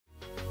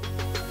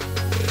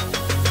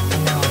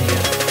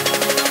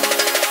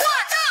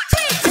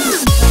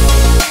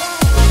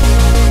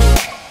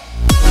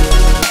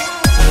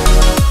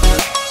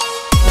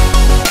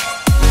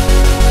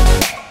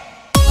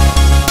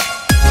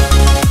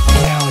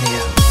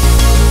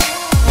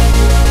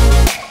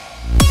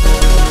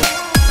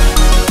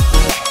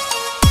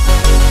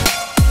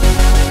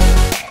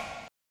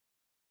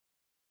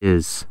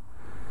is.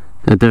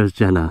 And there's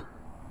Jenna.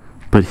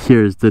 But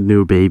here's the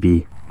new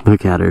baby.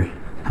 Look at her.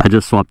 I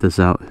just swapped this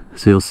out.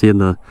 So you'll see in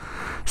the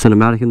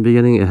cinematic in the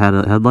beginning, it had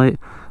a headlight.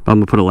 But I'm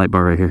gonna put a light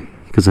bar right here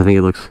because I think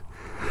it looks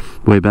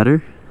way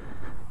better.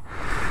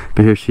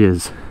 But here she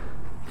is.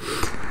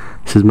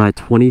 This is my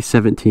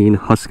 2017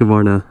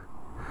 Husqvarna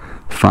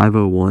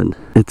 501.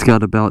 It's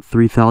got about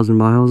 3,000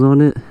 miles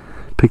on it.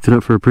 Picked it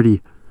up for a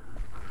pretty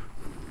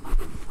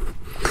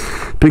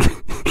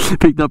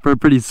picked up for a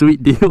pretty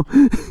sweet deal.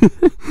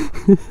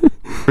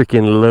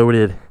 Freaking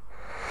loaded.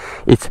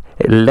 It's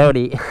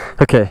loaded.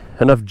 Okay,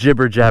 enough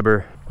jibber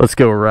jabber. Let's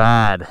go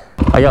ride.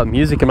 I got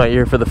music in my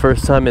ear for the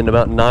first time in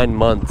about 9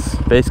 months.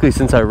 Basically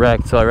since I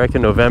wrecked. So I wrecked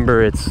in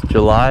November, it's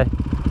July.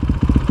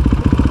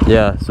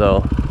 Yeah,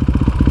 so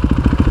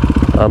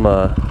I'm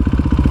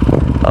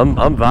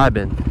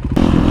vibing.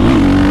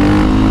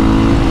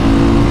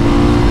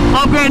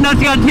 Upgrade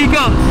nuts got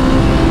Ticos.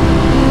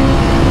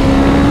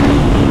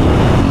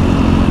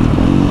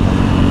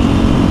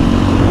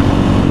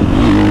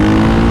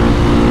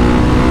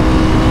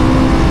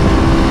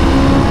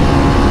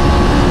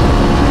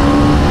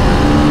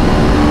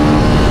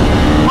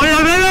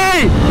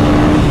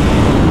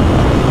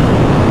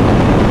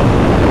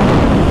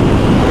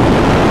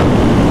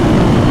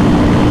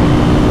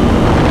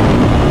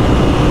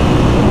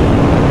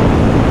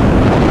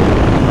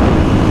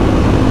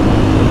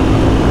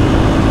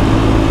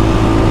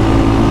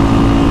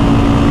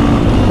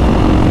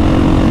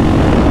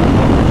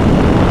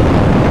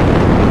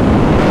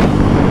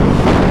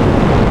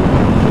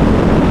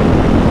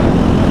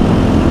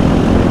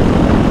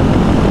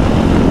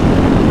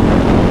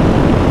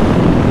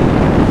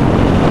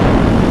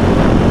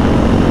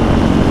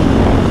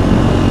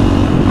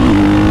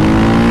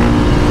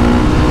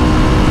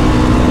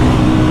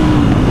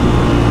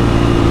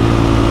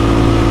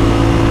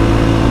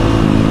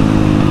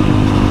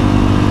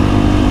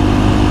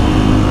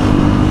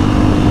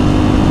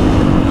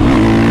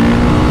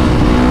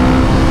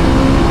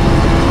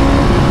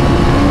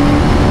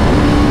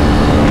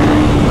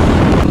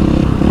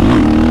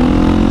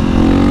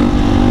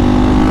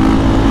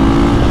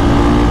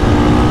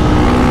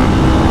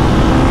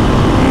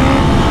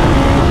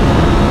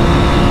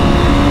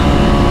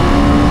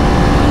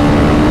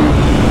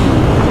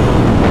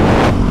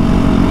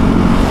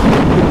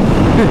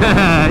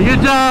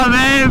 Good job,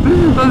 babe.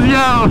 Let's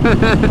go.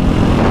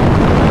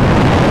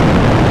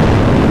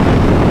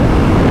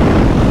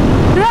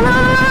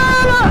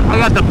 I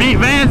got the beat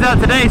vans out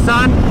today,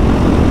 son.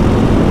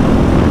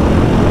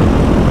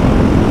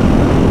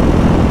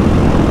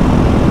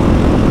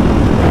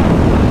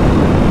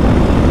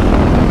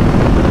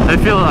 I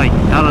feel like,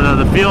 I don't know,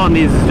 the feel on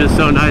these is just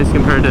so nice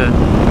compared to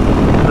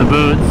the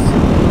boots.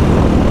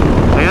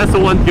 I guess the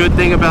one good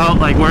thing about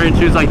like wearing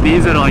shoes like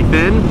these that are like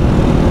thin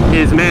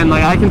is, man,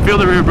 like I can feel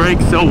the rear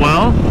brake so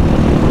well.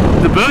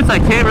 The boots I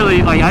can't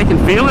really, like I can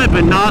feel it,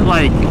 but not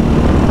like,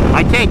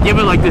 I can't give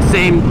it like the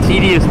same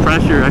tedious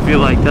pressure I feel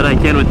like that I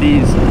can with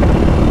these.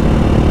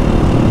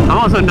 I'm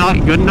also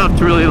not good enough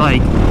to really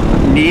like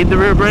need the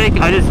rear brake.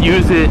 I just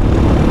use it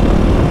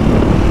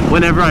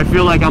whenever I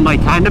feel like I'm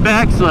like kind of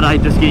back, so that I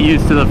just get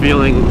used to the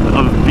feeling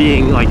of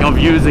being like, of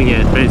using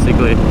it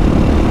basically.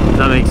 Does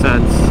that make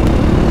sense?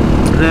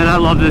 And then I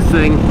love this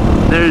thing.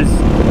 This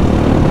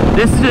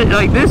is just,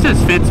 like, this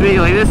just fits me.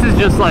 Like, this is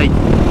just like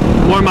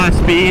more my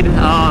speed.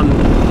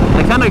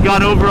 I kind of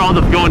got over all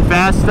the going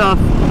fast stuff,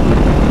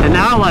 and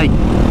now like,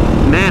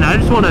 man, I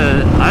just want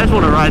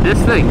to ride this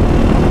thing.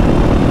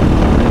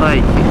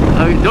 Like,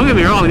 I mean, don't get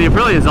me wrong, the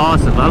Aprilia is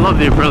awesome. I love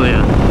the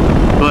Aprilia,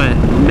 but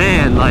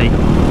man, like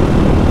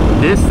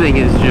this thing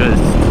is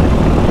just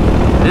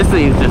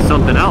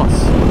something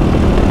else.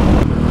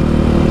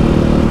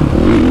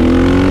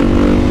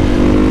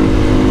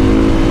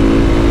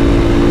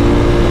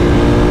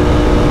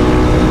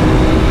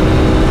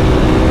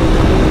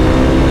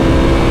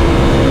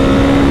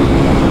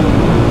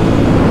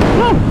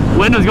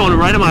 Wind was going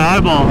right in my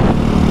eyeball.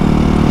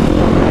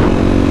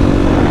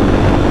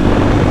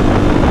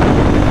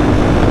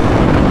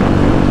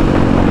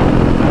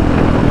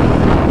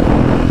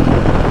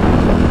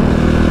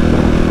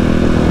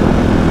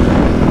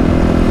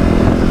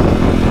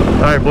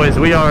 Alright boys,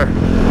 we are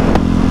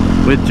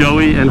with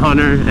Joey and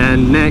Hunter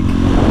and Nick,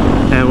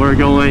 and we're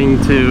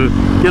going to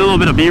get a little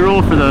bit of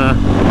B-roll for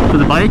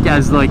the bike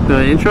as like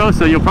the intro,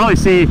 so you'll probably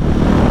see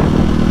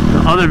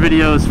the other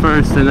videos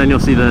first and then you'll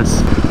see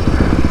this.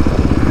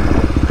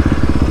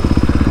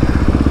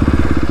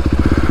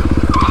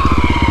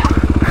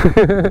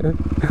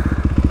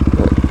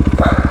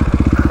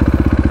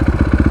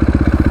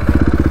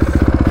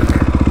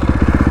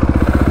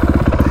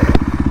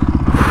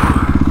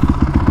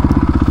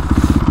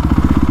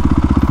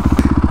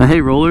 I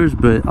hate rollers,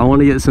 but I want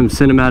to get some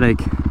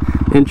cinematic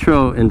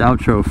intro and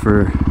outro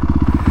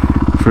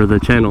for the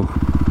channel,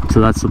 so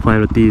that's the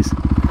plan with these.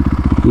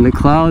 And the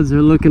clouds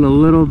are looking a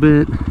little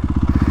bit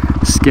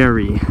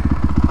scary.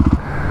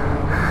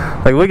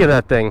 Like, look at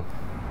that thing.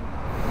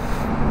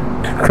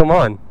 Come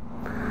on.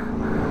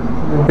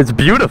 It's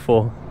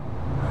beautiful.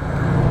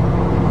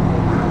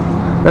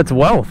 That's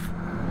wealth.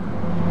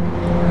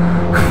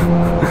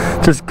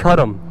 Just cut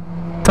them.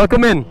 Tuck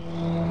them in.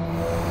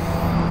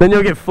 Then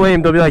you'll get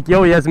flamed. They'll be like,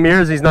 yo, he has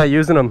mirrors, he's not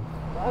using them.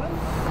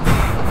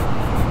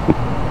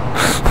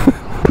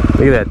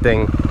 Look at that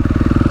thing.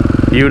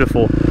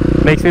 Beautiful.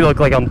 Makes me look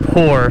like I'm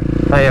poor.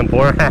 I am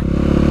poor.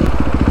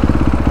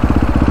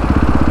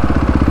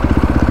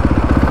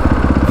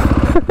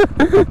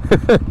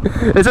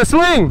 It's a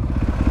swing!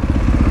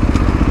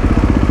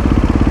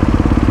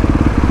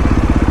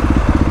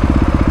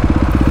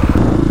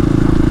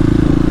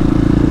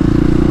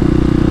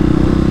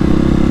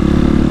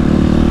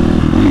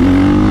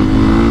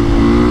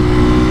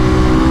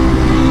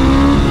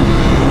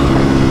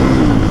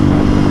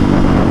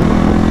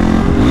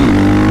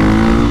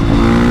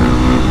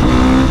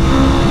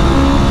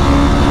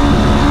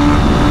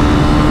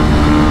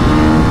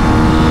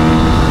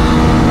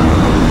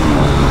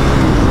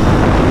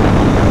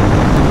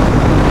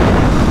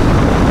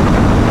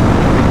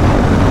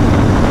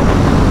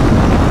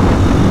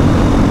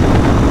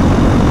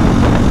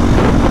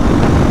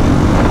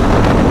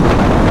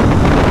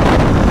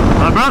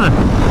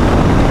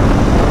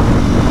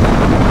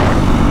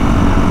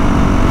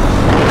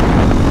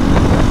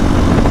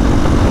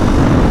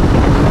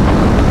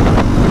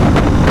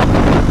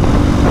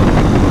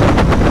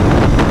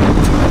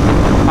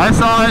 I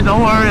saw it,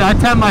 don't worry, I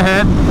tapped my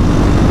head.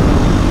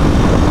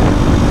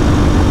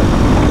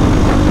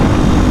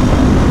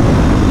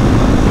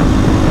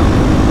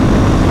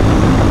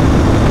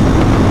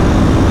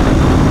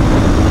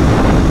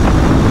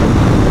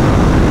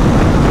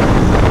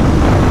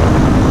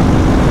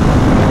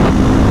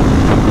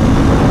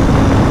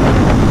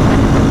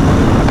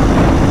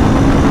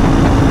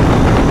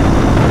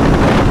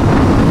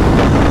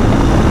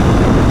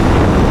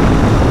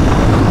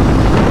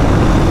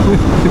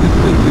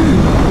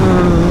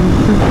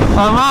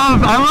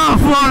 I love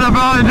Florida,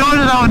 bro. In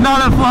Georgia, I would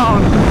not have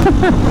flown.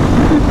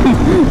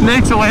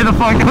 Nick's way the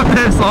fuck up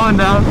there, slowing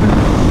down.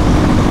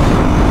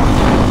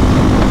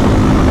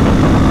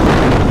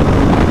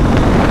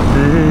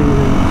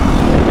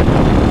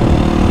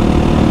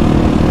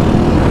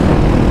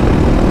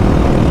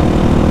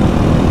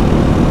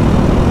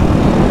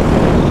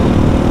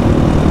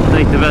 I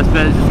think the best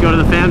bet is just go to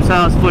the fam's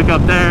house, flick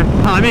up there.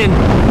 I mean,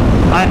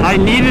 I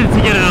needed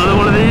to get another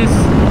one of these,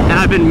 and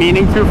I've been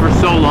meaning to for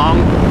so long.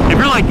 If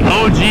you're like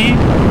OG,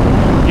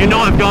 you know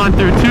I've gone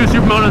through 2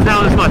 supermotos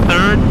now, this is my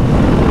 3rd.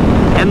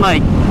 And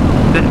like,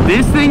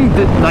 this thing,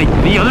 like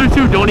the other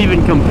 2 don't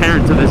even compare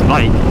to this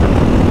bike.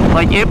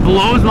 Like, it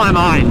blows my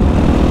mind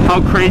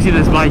how crazy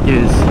this bike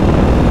is.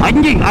 I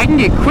can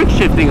get quick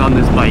shifting on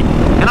this bike,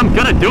 and I'm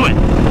gonna do it.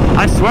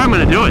 I swear I'm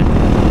gonna do it.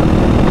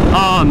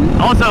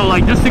 Also,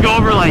 like, just to go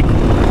over like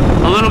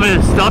a little bit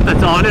of stuff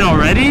that's on it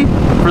already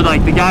for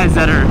like the guys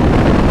that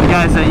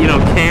you know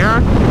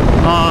care.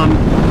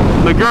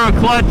 GOOOO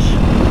clutch.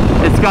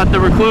 It's got the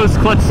Recluse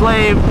clutch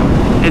slave.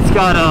 It's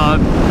got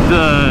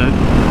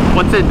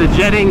the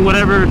jetting,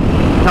 whatever,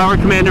 power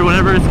commander,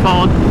 whatever it's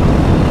called.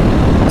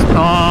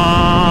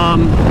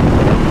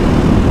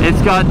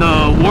 It's got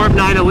the Warp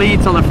 9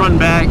 Elites on the front and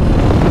back.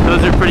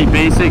 Those are pretty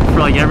basic for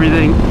like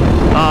everything.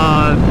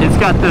 It's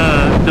got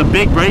the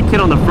big brake kit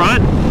on the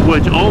front,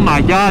 which, oh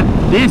my god,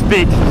 this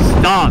bitch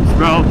stops,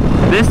 bro.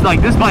 This bike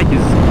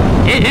is,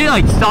 it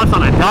like stops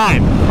on a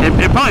dime.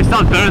 It probably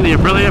stops better than the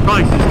Aprilia,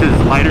 probably just because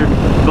it's lighter.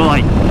 But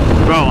like,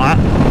 bro,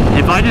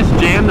 if I just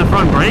jam the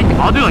front brake,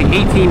 I'll do like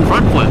 18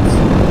 front flips.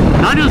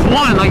 Not just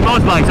one like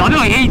most bikes, I'll do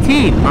like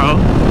 18, bro.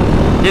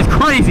 It's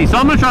crazy. So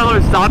I'm gonna try to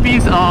learn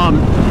stoppies.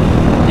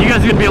 You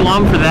guys are gonna be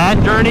along for that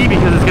journey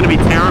because it's gonna be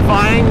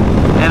terrifying,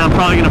 and I'm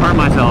probably gonna hurt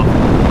myself.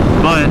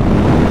 But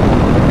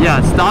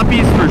yeah,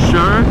 stoppies for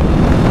sure.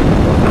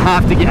 I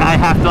have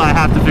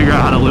to figure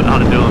out how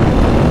to do them.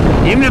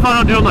 Even if I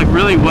don't do them like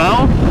really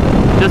well,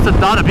 just the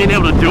thought of being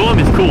able to do them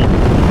is cool.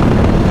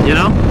 You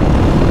know.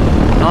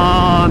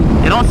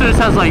 It also just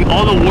has like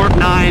all the Warp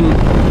 9,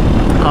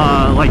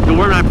 like the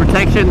Warp 9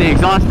 protection, the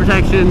exhaust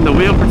protection, the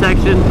wheel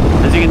protection.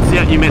 As you can see,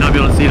 you may not be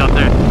able to see it up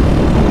there.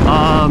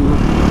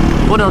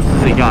 What else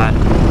has it got?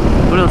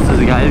 What else has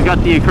it got? It's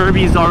got the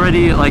Kirby's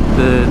already, like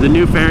the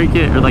new fairing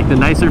kit, or like the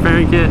nicer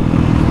fairing kit.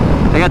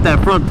 I got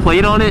that front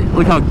plate on it.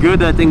 Look how good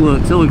that thing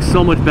looks. It looks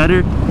so much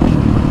better.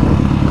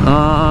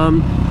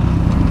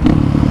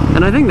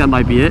 And I think that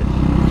might be it.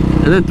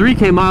 And then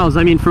 3K miles,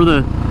 I mean, for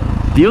the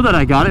deal that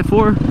I got it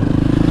for,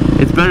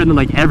 it's better than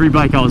like every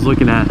bike I was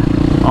looking at,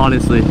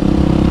 honestly.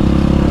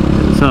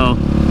 So,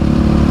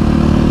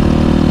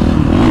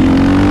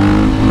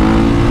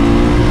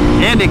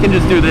 and it can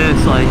just do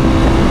this, like,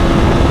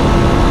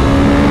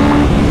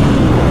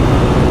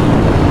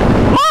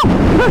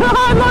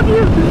 I love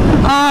you.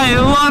 I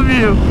love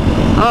you.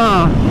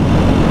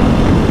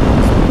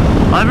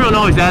 Everyone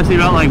always asks me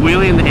about like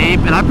wheeling the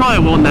Ape, and I probably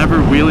will never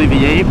wheelie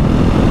the Ape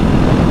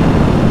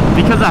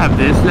because I have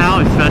this now.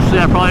 Especially,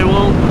 I probably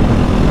won't.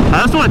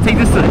 I just want to take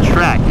this to the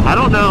track. I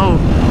don't know.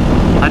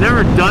 I've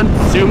never done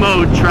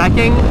sumo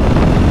tracking,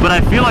 but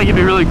I feel like it'd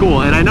be really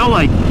cool. And I know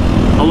like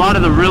a lot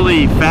of the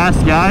really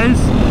fast guys,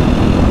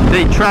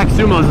 they track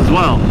sumos as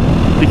well,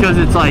 because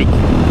it's like,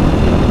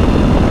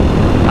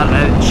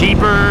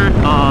 cheaper.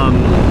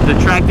 The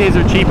track days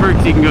are cheaper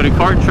because you can go to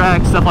kart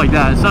tracks, stuff like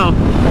that. So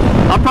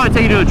I'll probably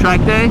take you to a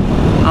track day.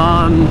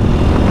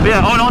 But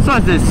yeah, oh, it also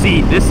has this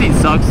seat. This seat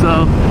sucks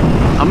though.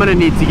 I'm gonna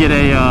need to get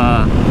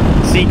a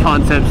seat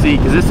concept seat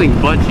because this thing's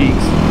butt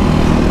cheeks.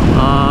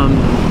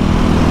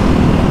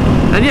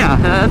 And yeah,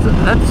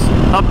 that's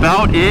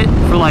about it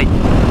for like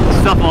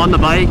stuff on the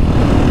bike.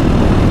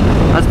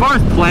 As far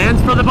as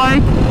plans for the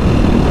bike,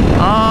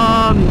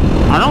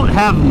 I don't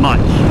have much.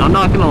 I'm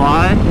not gonna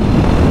lie.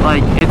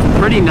 Like, it's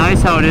pretty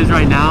nice how it is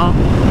right now.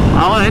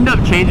 I'll end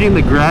up changing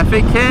the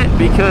graphic kit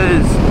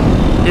because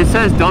it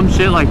says dumb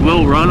shit like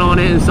will run on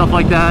it and stuff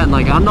like that, and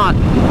like I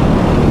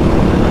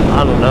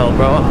don't know,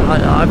 bro.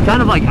 I've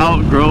kind of like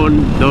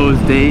outgrown those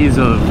days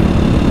of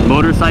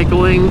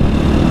motorcycling.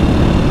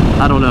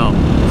 I don't know,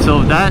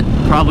 so that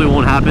probably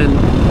won't happen.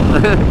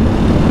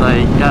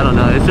 Like, I don't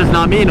know, it's just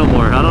not me no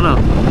more. I don't know.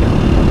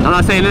 I'm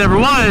not saying it ever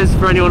was,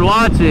 for anyone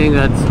watching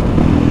that's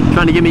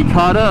trying to get me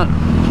caught up.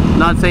 I'm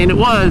not saying it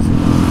was.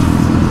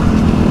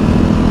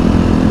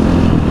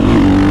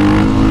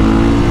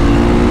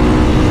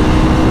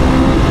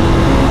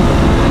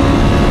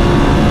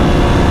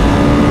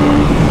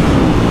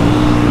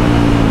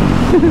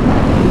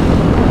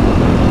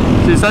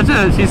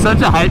 She's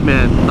such a hype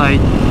man. Like,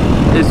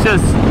 it's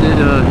just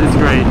it's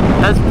great.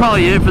 That's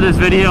probably it for this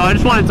video. I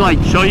just wanted to like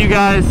show you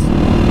guys,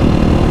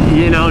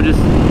 you know, just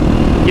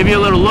give you a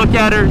little look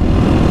at her.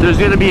 There's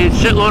gonna be a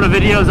shitload of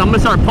videos. I'm gonna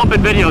start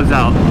pumping videos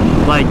out.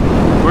 Like,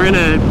 we're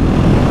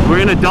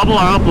gonna double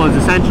our uploads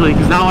essentially,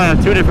 because now I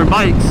have 2 different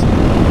bikes,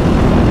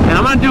 and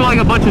I'm gonna do like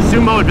a bunch of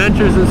sumo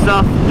adventures and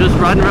stuff, just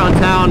riding around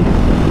town,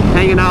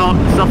 hanging out,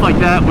 stuff like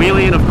that,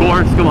 wheeling, of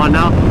course. Come on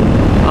now.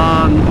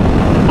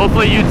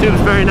 Hopefully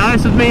YouTube's very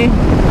nice with me.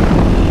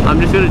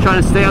 I'm just gonna try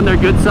to stay on their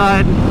good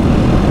side,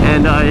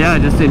 and yeah,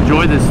 just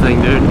enjoy this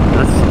thing, dude.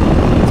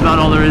 That's about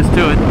all there is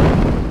to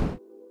it.